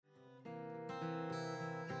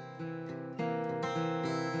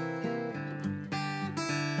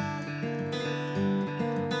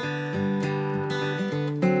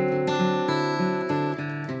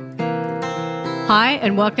Hi,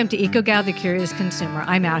 and welcome to EcoGao, the Curious Consumer.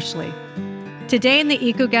 I'm Ashley. Today in the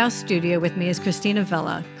EcoGao studio with me is Christina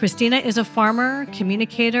Vela. Christina is a farmer,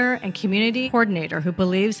 communicator, and community coordinator who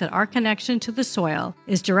believes that our connection to the soil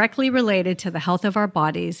is directly related to the health of our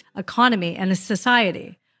bodies, economy, and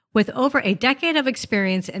society. With over a decade of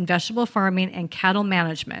experience in vegetable farming and cattle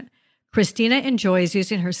management, Christina enjoys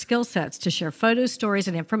using her skill sets to share photos, stories,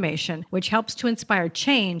 and information, which helps to inspire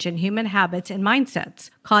change in human habits and mindsets,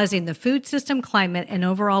 causing the food system, climate, and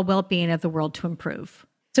overall well-being of the world to improve.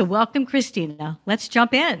 So welcome, Christina. Let's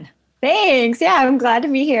jump in. Thanks. Yeah, I'm glad to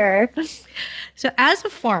be here. So as a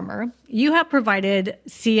farmer, you have provided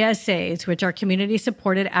CSAs, which are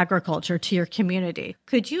community-supported agriculture, to your community.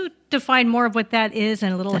 Could you define more of what that is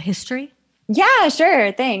and a little history? Yeah,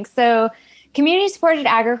 sure. Thanks. So community-supported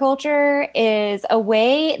agriculture is a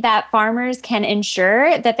way that farmers can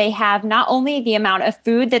ensure that they have not only the amount of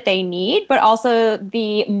food that they need, but also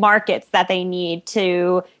the markets that they need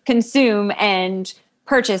to consume and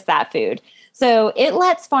purchase that food. So it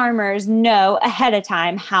lets farmers know ahead of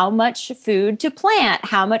time how much food to plant,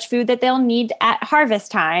 how much food that they'll need at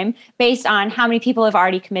harvest time based on how many people have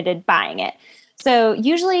already committed buying it. So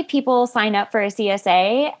usually people sign up for a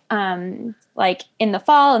CSA like in the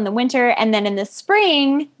fall and the winter, and then in the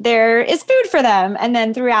spring, there is food for them. And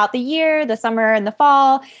then throughout the year, the summer and the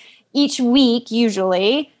fall, each week,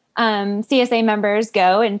 usually, CSA members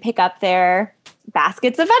go and pick up their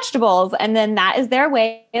baskets of vegetables. And then that is their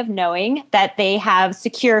way of knowing that they have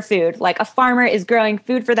secure food, like a farmer is growing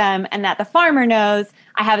food for them, and that the farmer knows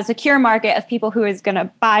I have a secure market of people who is going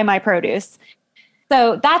to buy my produce.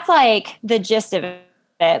 So that's like the gist of it.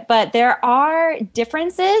 But there are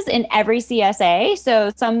differences in every CSA.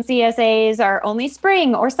 So some CSAs are only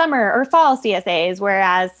spring or summer or fall CSAs,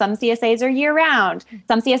 whereas some CSAs are year round.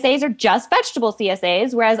 Some CSAs are just vegetable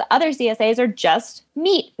CSAs, whereas other CSAs are just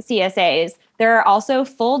meat CSAs. There are also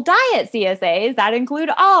full diet CSAs that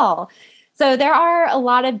include all. So there are a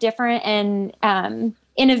lot of different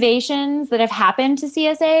innovations that have happened to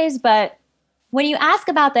CSAs. But when you ask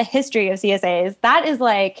about the history of CSAs, that is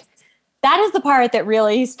the part that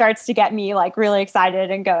really starts to get me like really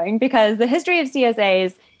excited and going, because the history of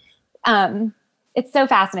CSAs, it's so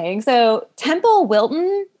fascinating. So Temple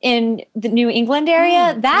Wilton in the New England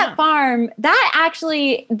area, farm, that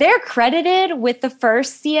actually, they're credited with the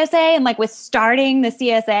first CSA and like with starting the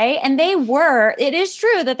CSA. And it is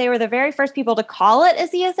true that they were the very first people to call it a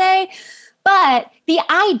CSA. But the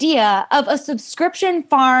idea of a subscription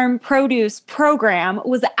farm produce program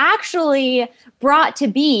was actually brought to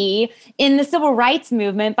be in the civil rights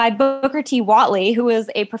movement by Booker T. Whatley, who was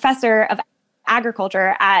a professor of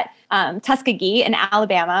agriculture at Tuskegee in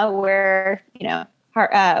Alabama, where,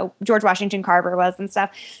 George Washington Carver was and stuff.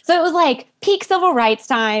 So it was like peak civil rights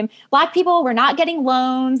time. Black people were not getting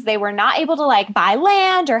loans. They were not able to like buy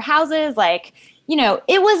land or houses.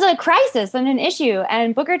 It was a crisis and an issue.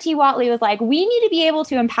 And Booker T. Whatley was like, we need to be able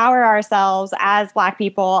to empower ourselves as Black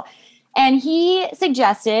people. And he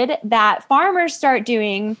suggested that farmers start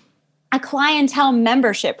doing a clientele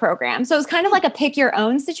membership program. So it was kind of like a pick your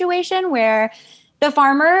own situation where the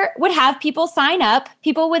farmer would have people sign up.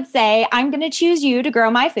 People would say, I'm going to choose you to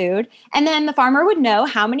grow my food. And then the farmer would know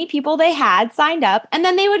how many people they had signed up, and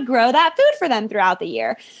then they would grow that food for them throughout the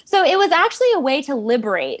year. So it was actually a way to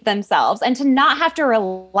liberate themselves and to not have to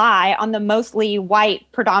rely on the mostly white,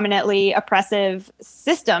 predominantly oppressive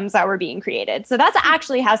systems that were being created. So that's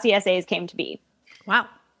actually how CSAs came to be. Wow.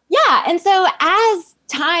 Yeah. And so as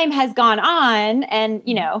time has gone on and,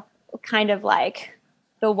 kind of like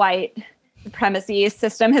the white supremacy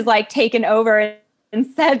system has like taken over and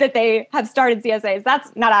said that they have started CSAs.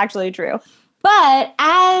 That's not actually true. But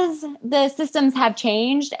as the systems have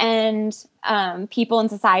changed and people and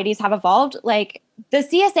societies have evolved, like the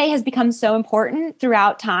CSA has become so important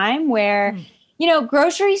throughout time where,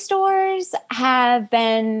 grocery stores have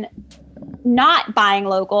been not buying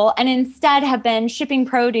local and instead have been shipping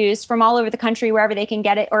produce from all over the country wherever they can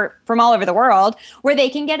get it, or from all over the world where they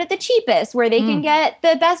can get it the cheapest, where they can get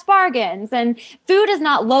the best bargains, and food is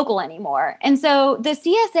not local anymore. And so the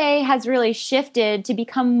CSA has really shifted to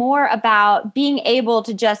become more about being able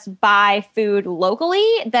to just buy food locally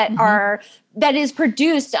that is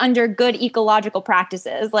produced under good ecological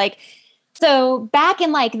practices. So back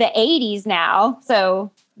in like the 80s now, so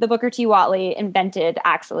the Booker T. Whatley invented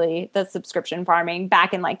actually the subscription farming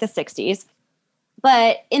back in like the 60s.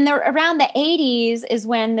 But around the 80s is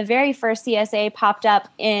when the very first CSA popped up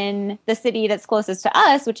in the city that's closest to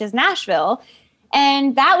us, which is Nashville.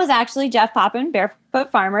 And that was actually Jeff Poppin, Barefoot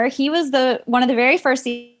Farmer. He was one of the very first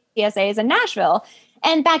CSAs in Nashville.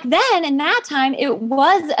 And back then, in that time, it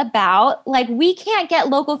was about like, we can't get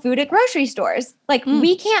local food at grocery stores. Like,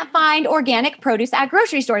 we can't find organic produce at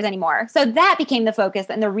grocery stores anymore. So that became the focus,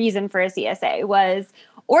 and the reason for a CSA was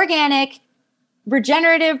organic,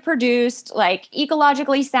 regenerative produced, like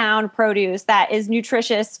ecologically sound produce that is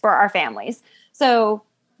nutritious for our families. So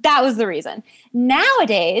that was the reason.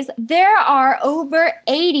 Nowadays, there are over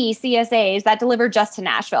 80 CSAs that deliver just to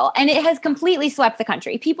Nashville, and it has completely swept the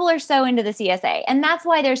country. People are so into the CSA, and that's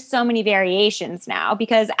why there's so many variations now,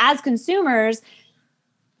 because as consumers,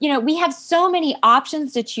 we have so many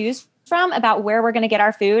options to choose from about where we're going to get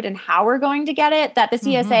our food and how we're going to get it, that the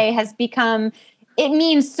CSA has become, it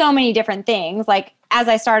means so many different things. Like, as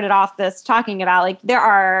I started off this talking about, like, there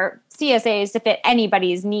are CSAs to fit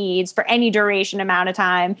anybody's needs for any duration amount of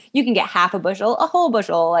time. You can get half a bushel, a whole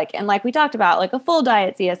bushel, and like we talked about, like a full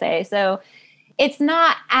diet CSA. So it's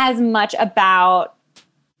not as much about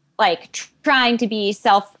like trying to be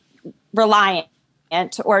self-reliant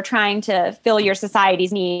or trying to fill your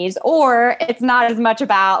society's needs, or it's not as much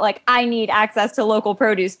about like, I need access to local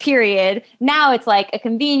produce, period. Now it's like a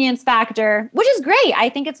convenience factor, which is great. I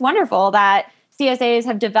think it's wonderful that CSAs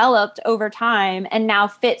have developed over time and now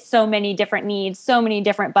fit so many different needs, so many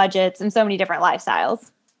different budgets, and so many different lifestyles.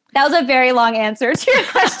 That was a very long answer to your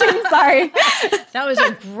question. Sorry. That was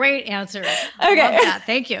a great answer. Okay. Love that.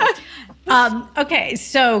 Thank you. Okay.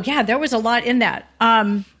 So yeah, there was a lot in that.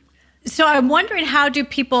 So I'm wondering, how do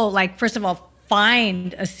people, like, first of all,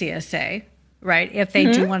 find a CSA, right? If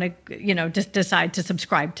they do want to, just decide to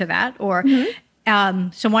subscribe to that, or,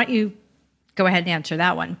 so why don't you go ahead and answer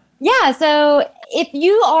that one? Yeah. So if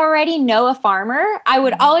you already know a farmer, I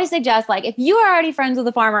would always suggest, like, if you are already friends with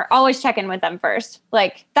a farmer, always check in with them first.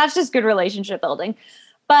 Like, that's just good relationship building.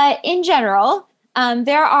 But in general,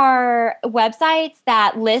 there are websites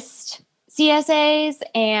that list CSAs,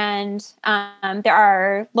 and there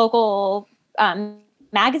are local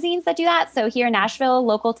magazines that do that. So here in Nashville,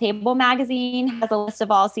 Local Table Magazine has a list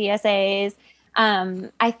of all CSAs.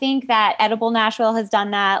 I think that Edible Nashville has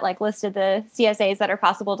done that, like listed the CSAs that are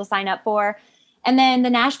possible to sign up for. And then the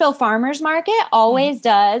Nashville Farmers Market always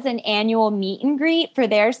does an annual meet and greet for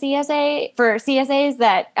their CSA, for CSAs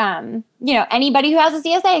that, anybody who has a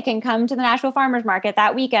CSA can come to the Nashville Farmers Market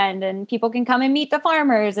that weekend, and people can come and meet the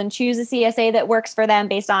farmers and choose a CSA that works for them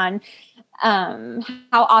based on how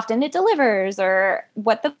often it delivers, or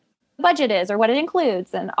what the budget is, or what it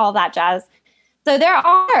includes, and all that jazz. So there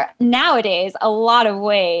are nowadays a lot of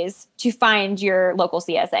ways to find your local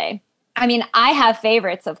CSA. I mean, I have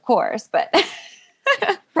favorites, of course, but...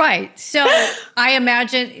 Right. So I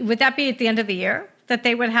imagine, would that be at the end of the year that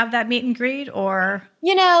they would have that meet and greet, or?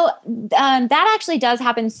 That actually does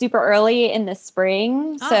happen super early in the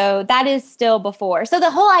spring. Oh. So that is still before. So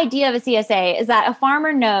the whole idea of a CSA is that a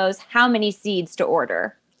farmer knows how many seeds to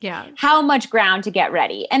order. Yeah. How much ground to get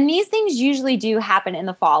ready. And these things usually do happen in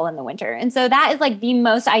the fall and the winter. And so that is like the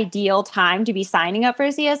most ideal time to be signing up for a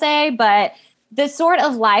CSA. But the sort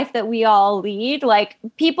of life that we all lead, like,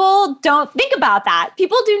 people don't think about that.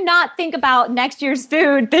 People do not think about next year's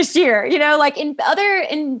food this year, like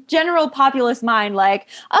in general populace mind, like,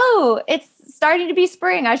 oh, it's starting to be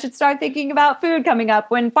spring, I should start thinking about food coming up,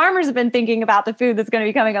 when farmers have been thinking about the food that's going to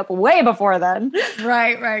be coming up way before then.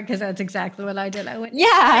 Right. Because that's exactly what I did. I went,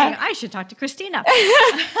 yeah, hey, I should talk to Christina.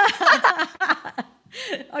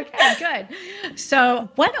 Okay, good. So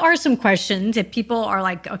what are some questions if people are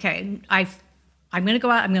like, okay, I'm going to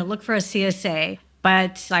go out, I'm going to look for a CSA,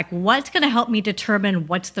 but like, what's going to help me determine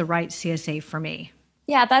what's the right CSA for me?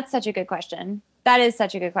 Yeah, that's such a good question. That is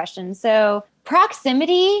such a good question. So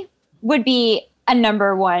proximity would be a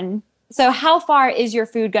number one. So how far is your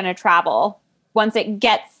food going to travel once it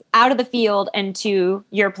gets out of the field and to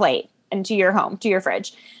your plate and to your home, to your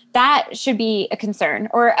fridge? That should be a concern,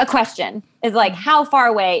 or a question is like, how far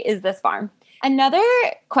away is this farm? Another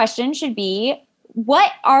question should be,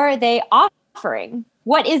 what are they offering?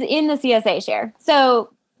 What is in the CSA share?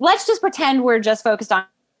 So let's just pretend we're just focused on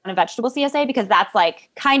a vegetable CSA, because that's like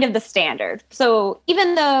kind of the standard. So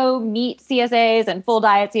even though meat CSAs and full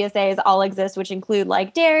diet CSAs all exist, which include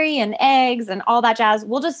like dairy and eggs and all that jazz,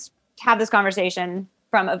 we'll just have this conversation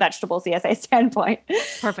from a vegetable CSA standpoint.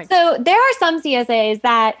 Perfect. So there are some CSAs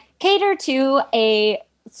that cater to a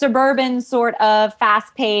suburban sort of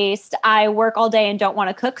fast-paced, I work all day and don't want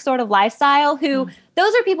to cook sort of lifestyle, who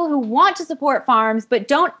those are people who want to support farms but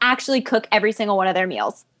don't actually cook every single one of their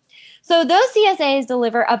meals. So those CSAs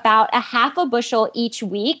deliver about a half a bushel each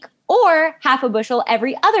week, or half a bushel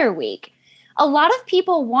every other week. A lot of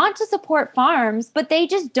people want to support farms, but they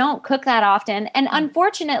just don't cook that often. And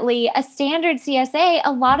unfortunately, a standard CSA,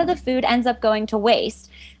 a lot of the food ends up going to waste.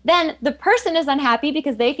 then the person is unhappy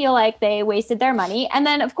because they feel like they wasted their money. And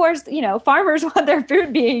then, of course, farmers want their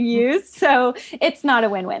food being used. So it's not a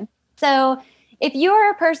win-win. So if you're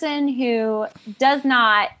a person who does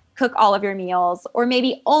not cook all of your meals, or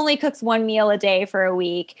maybe only cooks one meal a day for a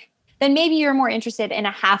week, then maybe you're more interested in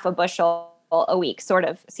a half a bushel a week sort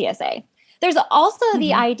of CSA. There's also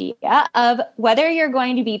the idea of whether you're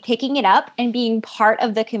going to be picking it up and being part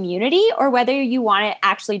of the community or whether you want it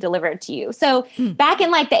actually delivered to you. So back in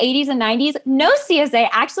like the 80s and 90s, no CSA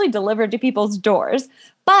actually delivered to people's doors.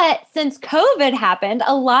 But since COVID happened,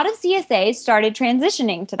 a lot of CSAs started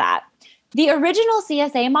transitioning to that. The original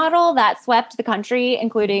CSA model that swept the country,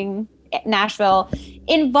 including Nashville,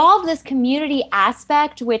 involved this community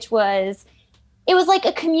aspect, which was it was like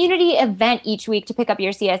a community event each week to pick up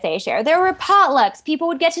your CSA share. There were potlucks. People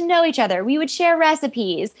would get to know each other. We would share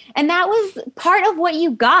recipes. And that was part of what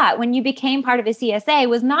you got when you became part of a CSA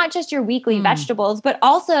was not just your weekly vegetables, but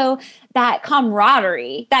also that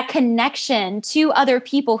camaraderie, that connection to other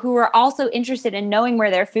people who were also interested in knowing where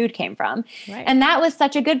their food came from. Right. And that was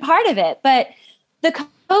such a good part of it. But the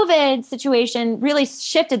COVID situation really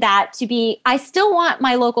shifted that to be, I still want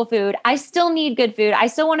my local food. I still need good food. I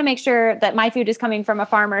still want to make sure that my food is coming from a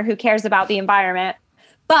farmer who cares about the environment,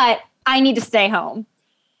 but I need to stay home.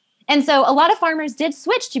 And so a lot of farmers did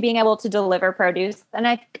switch to being able to deliver produce.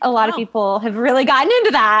 And a lot of people have really gotten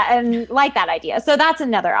into that and like that idea. So that's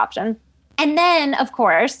another option. And then, of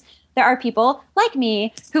course, there are people like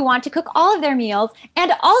me who want to cook all of their meals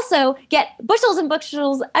and also get bushels and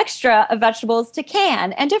bushels extra of vegetables to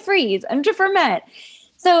can and to freeze and to ferment.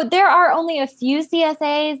 So there are only a few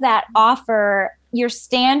CSAs that offer your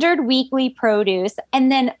standard weekly produce and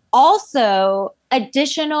then also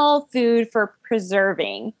additional food for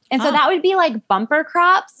preserving. And so that would be like bumper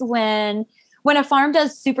crops when a farm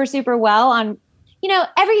does super, super well on,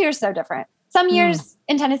 every year is so different. Some years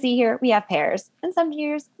in Tennessee here, we have pears, and some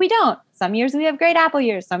years we don't. Some years we have great apple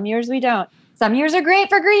years. Some years we don't. Some years are great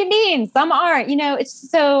for green beans. Some aren't.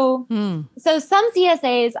 It's so. So some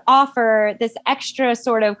CSAs offer this extra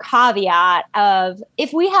sort of caveat of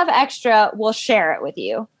if we have extra, we'll share it with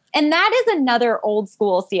you, and that is another old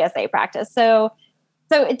school CSA practice. So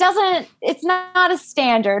it's not a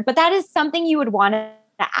standard, but that is something you would want to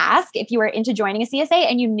ask if you were into joining a CSA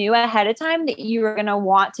and you knew ahead of time that you were going to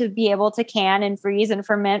want to be able to can and freeze and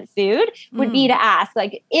ferment food would be to ask,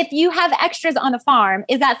 like, if you have extras on the farm,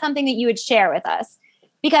 is that something that you would share with us?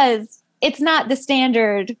 Because it's not the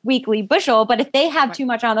standard weekly bushel, but if they have too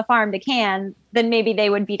much on the farm to can, then maybe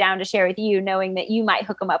they would be down to share with you, knowing that you might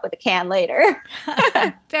hook them up with a can later.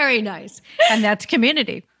 Very nice. And that's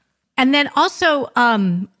community. And then also,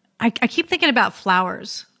 I keep thinking about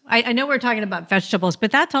flowers. I know we're talking about vegetables,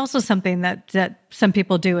 but that's also something that some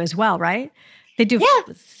people do as well, right? They do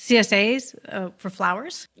CSAs for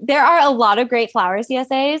flowers. There are a lot of great flower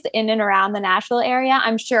CSAs in and around the Nashville area.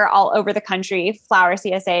 I'm sure all over the country, flower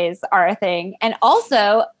CSAs are a thing. And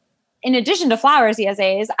also, in addition to flower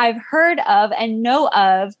CSAs, I've heard of and know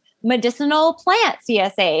of medicinal plant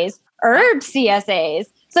CSAs, herb CSAs.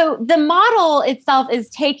 So the model itself is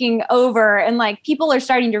taking over and like people are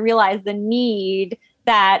starting to realize the need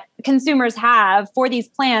that consumers have for these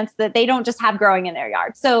plants that they don't just have growing in their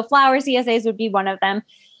yard. So flower CSAs would be one of them.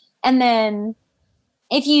 And then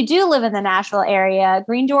if you do live in the Nashville area,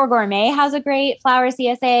 Green Door Gourmet has a great flower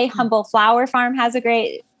CSA. Humble Flower Farm has a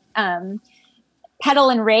great Petal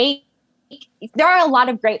and Rake. There are a lot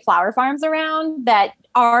of great flower farms around that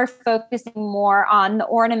are focusing more on the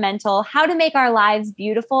ornamental, how to make our lives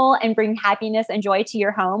beautiful and bring happiness and joy to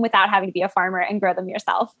your home without having to be a farmer and grow them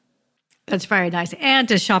yourself. That's very nice. And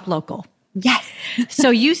to shop local. Yes.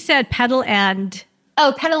 So you said Petal and...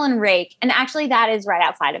 Oh, Petal and Rake. And actually that is right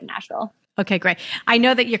outside of Nashville. Okay, great. I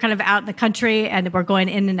know that you're kind of out in the country and we're going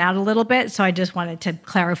in and out a little bit. So I just wanted to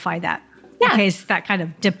clarify that in case that kind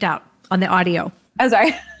of dipped out on the audio. Oh,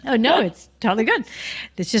 sorry. Oh, no, it's totally good.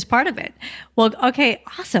 It's just part of it. Well, okay,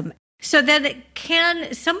 awesome. So then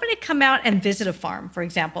can somebody come out and visit a farm, for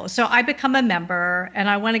example? So I become a member and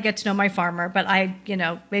I want to get to know my farmer, but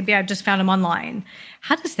maybe I've just found him online.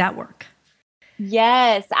 How does that work?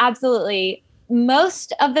 Yes, absolutely.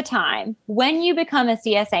 Most of the time, when you become a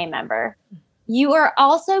CSA member, you are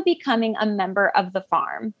also becoming a member of the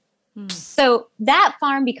farm. So that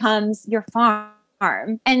farm becomes your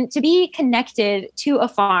farm. And to be connected to a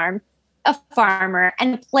farm, a farmer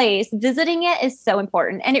and a place, visiting it is so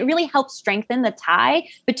important. And it really helps strengthen the tie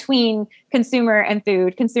between consumer and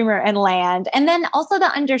food, consumer and land. And then also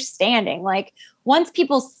the understanding, like once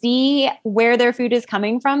people see where their food is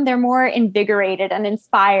coming from, they're more invigorated and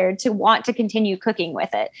inspired to want to continue cooking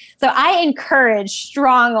with it. So I encourage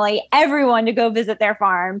strongly everyone to go visit their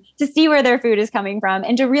farm, to see where their food is coming from,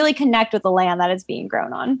 and to really connect with the land that it's being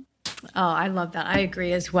grown on. Oh, I love that. I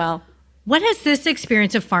agree as well. What has this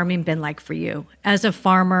experience of farming been like for you as a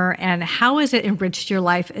farmer, and how has it enriched your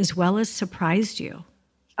life as well as surprised you?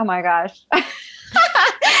 Oh my gosh.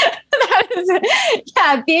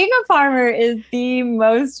 Being a farmer is the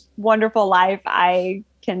most wonderful life I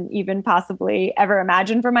can even possibly ever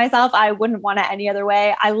imagine for myself. I wouldn't want it any other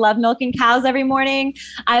way. I love milking cows every morning.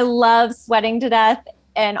 I love sweating to death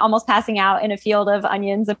and almost passing out in a field of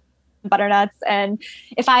onions and butternuts. And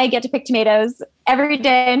if I get to pick tomatoes every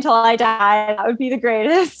day until I die, that would be the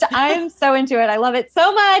greatest. I'm so into it. I love it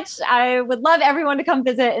so much. I would love everyone to come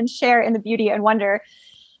visit and share in the beauty and wonder.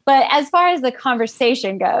 But as far as the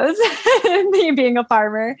conversation goes, me being a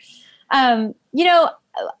farmer,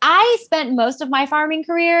 I spent most of my farming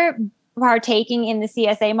career partaking in the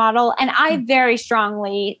CSA model, and I very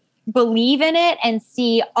strongly believe in it and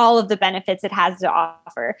see all of the benefits it has to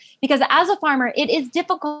offer. Because as a farmer, it is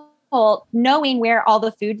difficult knowing where all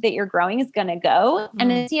the food that you're growing is going to go. And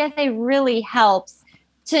the CSA really helps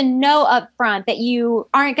to know up front that you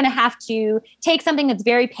aren't going to have to take something that's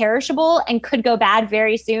very perishable and could go bad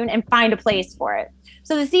very soon and find a place for it.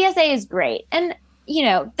 So the CSA is great. And,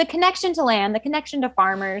 the connection to land, the connection to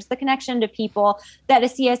farmers, the connection to people that a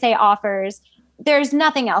CSA offers, there's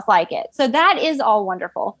nothing else like it. So that is all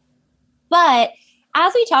wonderful. But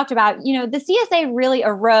as we talked about, the CSA really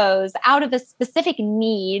arose out of a specific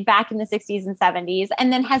need back in the 60s and 70s,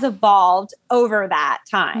 and then has evolved over that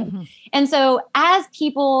time. Mm-hmm. And so as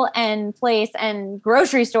people and place and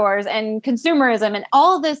grocery stores and consumerism and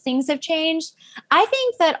all of those things have changed, I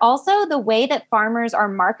think that also the way that farmers are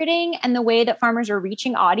marketing and the way that farmers are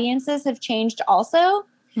reaching audiences have changed also.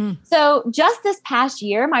 So just this past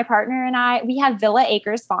year, my partner and I, we have Villa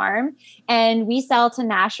Acres Farm, and we sell to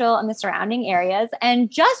Nashville and the surrounding areas. And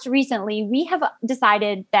just recently, we have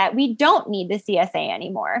decided that we don't need the CSA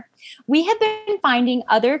anymore. We have been finding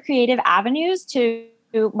other creative avenues to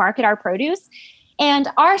market our produce and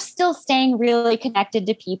are still staying really connected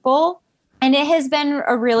to people. And it has been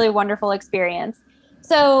a really wonderful experience.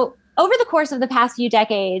 So over the course of the past few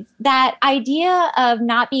decades, that idea of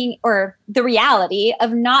not being, or the reality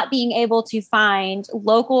of not being able to find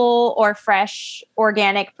local or fresh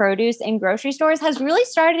organic produce in grocery stores has really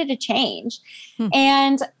started to change.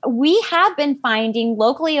 And we have been finding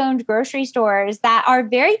locally owned grocery stores that are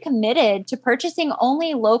very committed to purchasing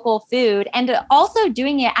only local food and also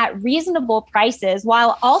doing it at reasonable prices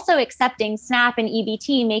while also accepting SNAP and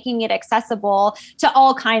EBT, making it accessible to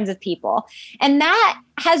all kinds of people. And that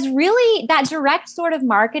has really, that direct sort of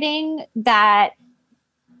marketing that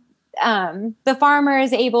the farmer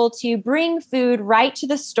is able to bring food right to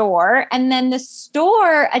the store, and then the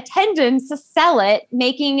store attendants to sell it,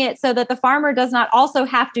 making it so that the farmer does not also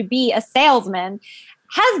have to be a salesman,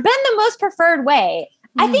 has been the most preferred way.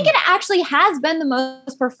 I think it actually has been the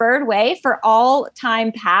most preferred way for all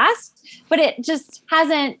time past, but it just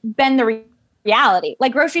hasn't been the reality.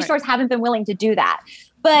 Like grocery stores haven't been willing to do that.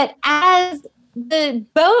 But as the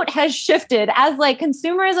boat has shifted, as like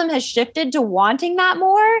consumerism has shifted to wanting that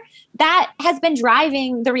more, that has been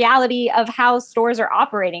driving the reality of how stores are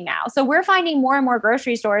operating now. So we're finding more and more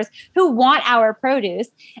grocery stores who want our produce,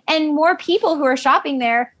 and more people who are shopping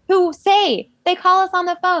there who say, they call us on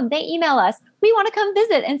the phone, they email us, we want to come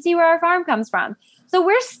visit and see where our farm comes from. So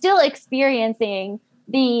we're still experiencing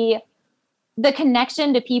the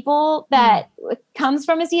connection to people that comes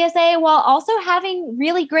from a CSA, while also having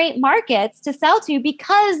really great markets to sell to,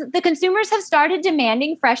 because the consumers have started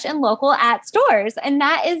demanding fresh and local at stores. And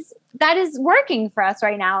that is working for us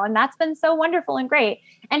right now. And that's been so wonderful and great,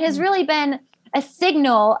 and has really been a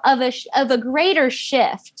signal of a greater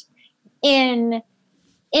shift in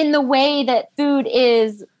the way that food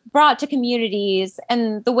is brought to communities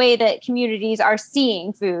and the way that communities are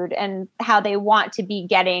seeing food and how they want to be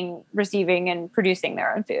getting, receiving, and producing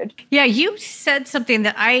their own food. Yeah, you said something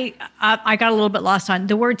that I got a little bit lost on.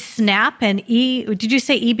 The word SNAP and did you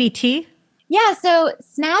say EBT? Yeah, so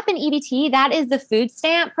SNAP and EBT, that is the food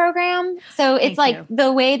stamp program. So it's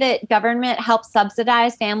the way that government helps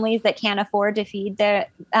subsidize families that can't afford to feed them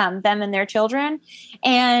and their children.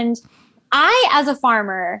 And I, as a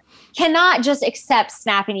farmer, cannot just accept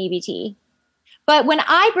SNAP and EBT. But when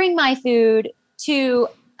I bring my food to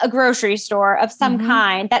a grocery store of some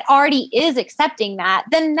kind that already is accepting that,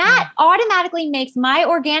 then that automatically makes my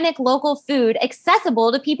organic local food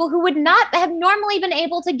accessible to people who would not have normally been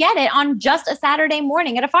able to get it on just a Saturday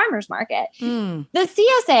morning at a farmer's market. The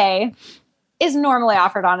CSA is normally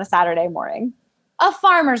offered on a Saturday morning. A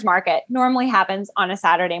farmer's market normally happens on a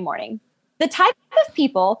Saturday morning. The type of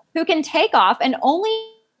people who can take off and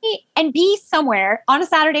be somewhere on a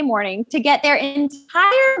Saturday morning to get their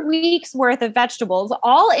entire week's worth of vegetables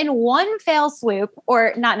all in one fell swoop,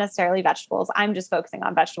 or not necessarily vegetables. I'm just focusing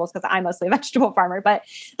on vegetables because I'm mostly a vegetable farmer, but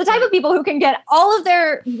the type of people who can get all of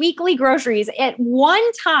their weekly groceries at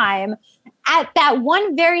one time at that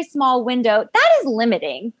one very small window, that is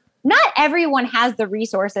limiting. Not everyone has the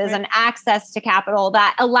resources and access to capital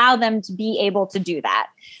that allow them to be able to do that.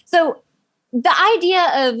 So the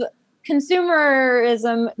idea of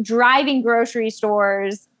consumerism driving grocery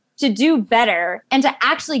stores to do better and to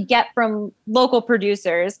actually get from local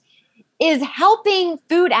producers is helping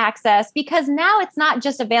food access, because now it's not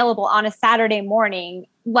just available on a Saturday morning,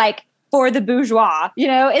 like for the bourgeois.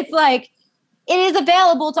 It's like it is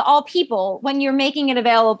available to all people when you're making it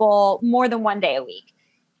available more than one day a week.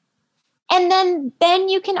 And then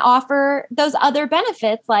you can offer those other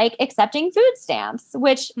benefits like accepting food stamps,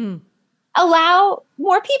 which allow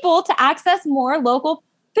more people to access more local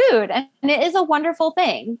food. And it is a wonderful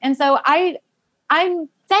thing. And so I'm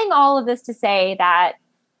saying all of this to say that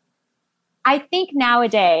I think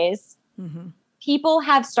nowadays people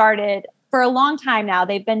have started, for a long time now,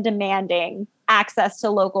 they've been demanding access to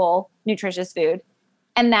local nutritious food,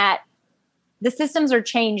 and that the systems are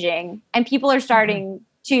changing and people are starting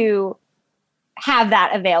to have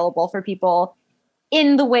that available for people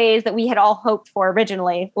in the ways that we had all hoped for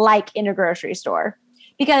originally, like in a grocery store.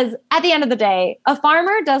 Because at the end of the day, a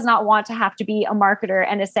farmer does not want to have to be a marketer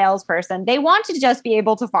and a salesperson. They want to just be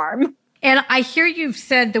able to farm. And I hear you've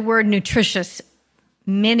said the word nutritious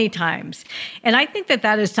many times. And I think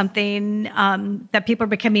that is something that people are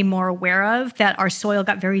becoming more aware of, that our soil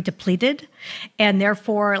got very depleted. And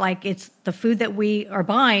therefore, like, it's the food that we are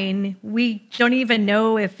buying, we don't even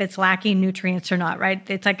know if it's lacking nutrients or not, right?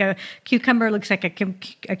 It's like a cucumber looks like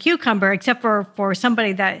a cucumber, except for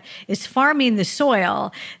somebody that is farming the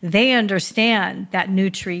soil, they understand that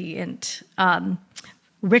nutrient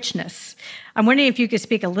richness. I'm wondering if you could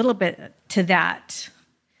speak a little bit to that.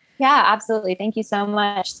 Yeah, absolutely. Thank you so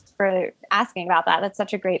much for asking about that. That's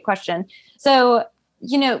such a great question. So,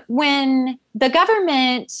 when the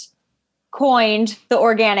government coined the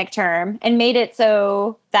organic term and made it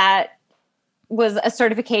so that was a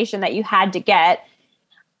certification that you had to get,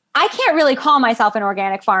 I can't really call myself an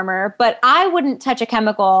organic farmer, but I wouldn't touch a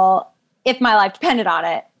chemical if my life depended on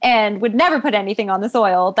it, and would never put anything on the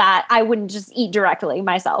soil that I wouldn't just eat directly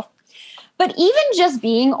myself. But even just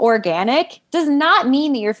being organic does not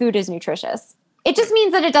mean that your food is nutritious. It just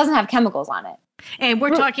means that it doesn't have chemicals on it. And we're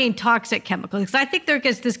talking toxic chemicals, because I think there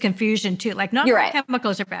gets this confusion too. Like, not all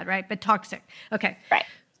chemicals are bad, right? But toxic. Okay. Right.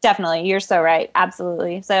 Definitely. You're so right.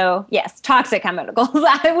 Absolutely. So yes, toxic chemicals.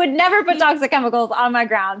 I would never put toxic chemicals on my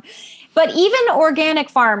ground. But even organic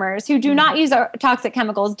farmers who do not use toxic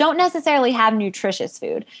chemicals don't necessarily have nutritious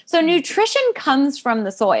food. So nutrition comes from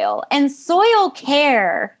the soil, and soil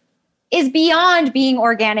care is beyond being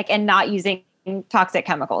organic and not using toxic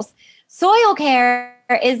chemicals. Soil care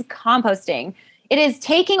is composting. It is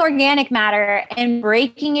taking organic matter and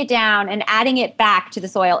breaking it down and adding it back to the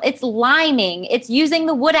soil. It's liming. It's using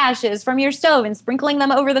the wood ashes from your stove and sprinkling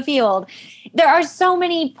them over the field. There are so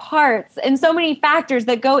many parts and so many factors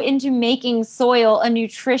that go into making soil a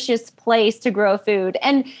nutritious place to grow food.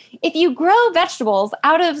 And if you grow vegetables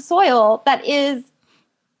out of soil that is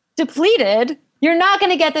depleted, you're not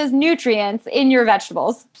going to get those nutrients in your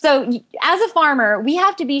vegetables. So as a farmer, we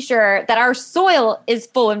have to be sure that our soil is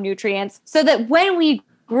full of nutrients so that when we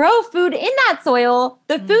grow food in that soil,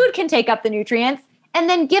 the food can take up the nutrients and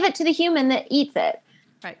then give it to the human that eats it.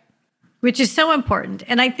 Right. Which is so important.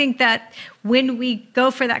 And I think that when we go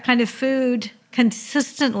for that kind of food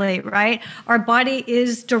consistently, right, our body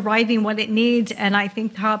is deriving what it needs. And I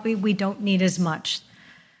think probably we don't need as much,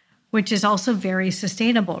 which is also very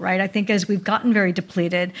sustainable, right? I think as we've gotten very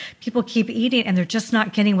depleted, people keep eating and they're just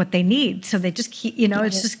not getting what they need. So they just keep,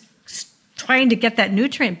 it's just trying to get that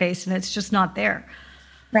nutrient base and it's just not there.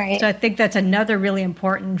 Right. So I think that's another really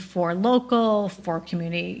important for local, for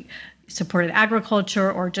community supported agriculture,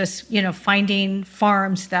 or just, finding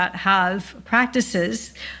farms that have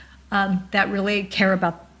practices that really care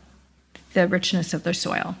about the richness of their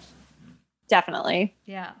soil. Definitely.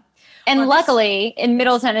 Yeah. And luckily in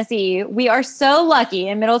Middle Tennessee, we are so lucky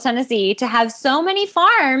in Middle Tennessee to have so many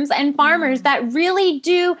farms and farmers that really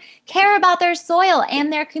do care about their soil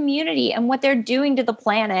and their community and what they're doing to the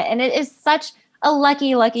planet. And it is such a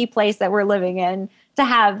lucky, lucky place that we're living in to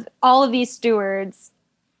have all of these stewards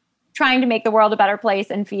trying to make the world a better place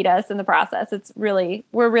and feed us in the process. We're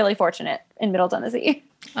really fortunate in Middle Tennessee.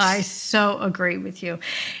 I so agree with you.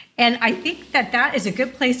 And I think that is a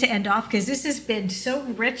good place to end off because this has been so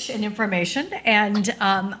rich in information. And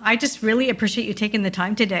I just really appreciate you taking the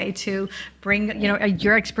time today to bring,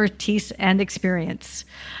 your expertise and experience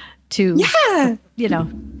to,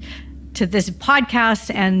 to this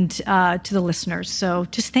podcast and to the listeners. So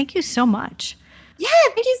just thank you so much. Yeah,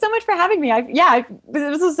 thank you so much for having me.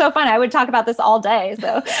 This was so fun. I would talk about this all day.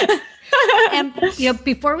 So, and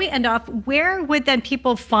before we end off, where would then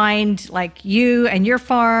people find like you and your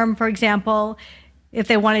farm, for example, if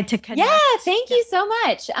they wanted to connect? Yeah, thank you so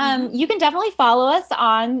much. You can definitely follow us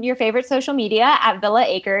on your favorite social media at Villa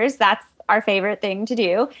Acres. That's our favorite thing to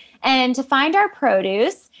do. And to find our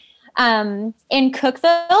produce, in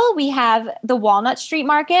Cookeville, we have the Walnut Street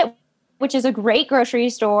Market, which is a great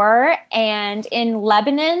grocery store. And in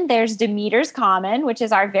Lebanon, there's Demeter's Common, which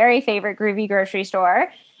is our very favorite groovy grocery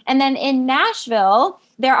store. And then in Nashville,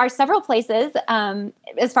 there are several places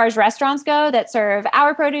as far as restaurants go that serve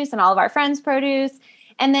our produce and all of our friends' produce.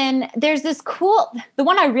 And then there's the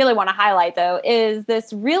one I really want to highlight though, is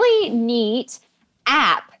this really neat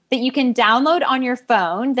app that you can download on your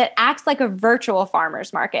phone that acts like a virtual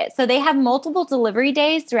farmer's market. So they have multiple delivery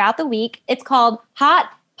days throughout the week. It's called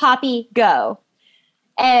Hot Poppy Go.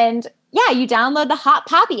 And yeah, you download the Hot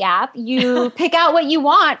Poppy app, you pick out what you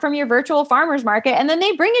want from your virtual farmer's market, and then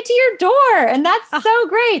they bring it to your door. And that's so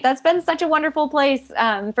great. That's been such a wonderful place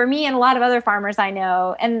for me and a lot of other farmers I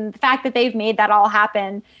know. And the fact that they've made that all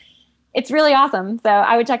happen, it's really awesome. So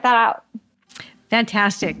I would check that out.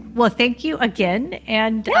 Fantastic. Well, thank you again.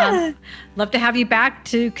 And love to have you back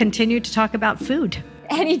to continue to talk about food.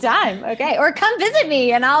 Anytime. Okay. Or come visit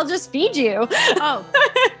me and I'll just feed you. Oh,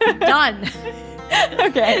 done.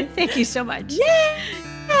 Okay. Thank you so much. Yeah.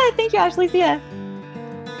 Thank you, Ashley. See ya.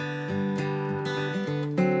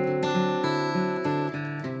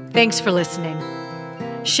 Thanks for listening.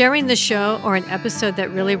 Sharing the show or an episode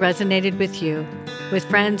that really resonated with you, with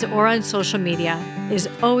friends or on social media is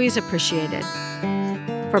always appreciated.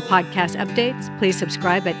 For podcast updates, please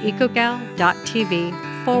subscribe at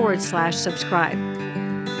ecogal.tv/subscribe.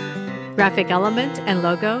 Graphic elements and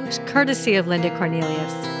logos courtesy of Linda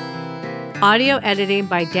Cornelius. Audio editing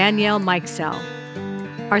by Danielle Mikesell.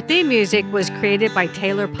 Our theme music was created by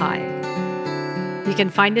Taylor Pye. You can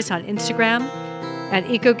find us on Instagram at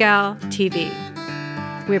EcoGalTV.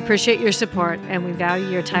 We appreciate your support and we value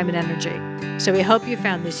your time and energy. So we hope you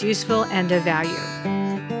found this useful and of value.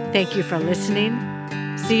 Thank you for listening.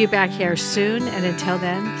 See you back here soon, and until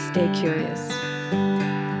then, stay curious.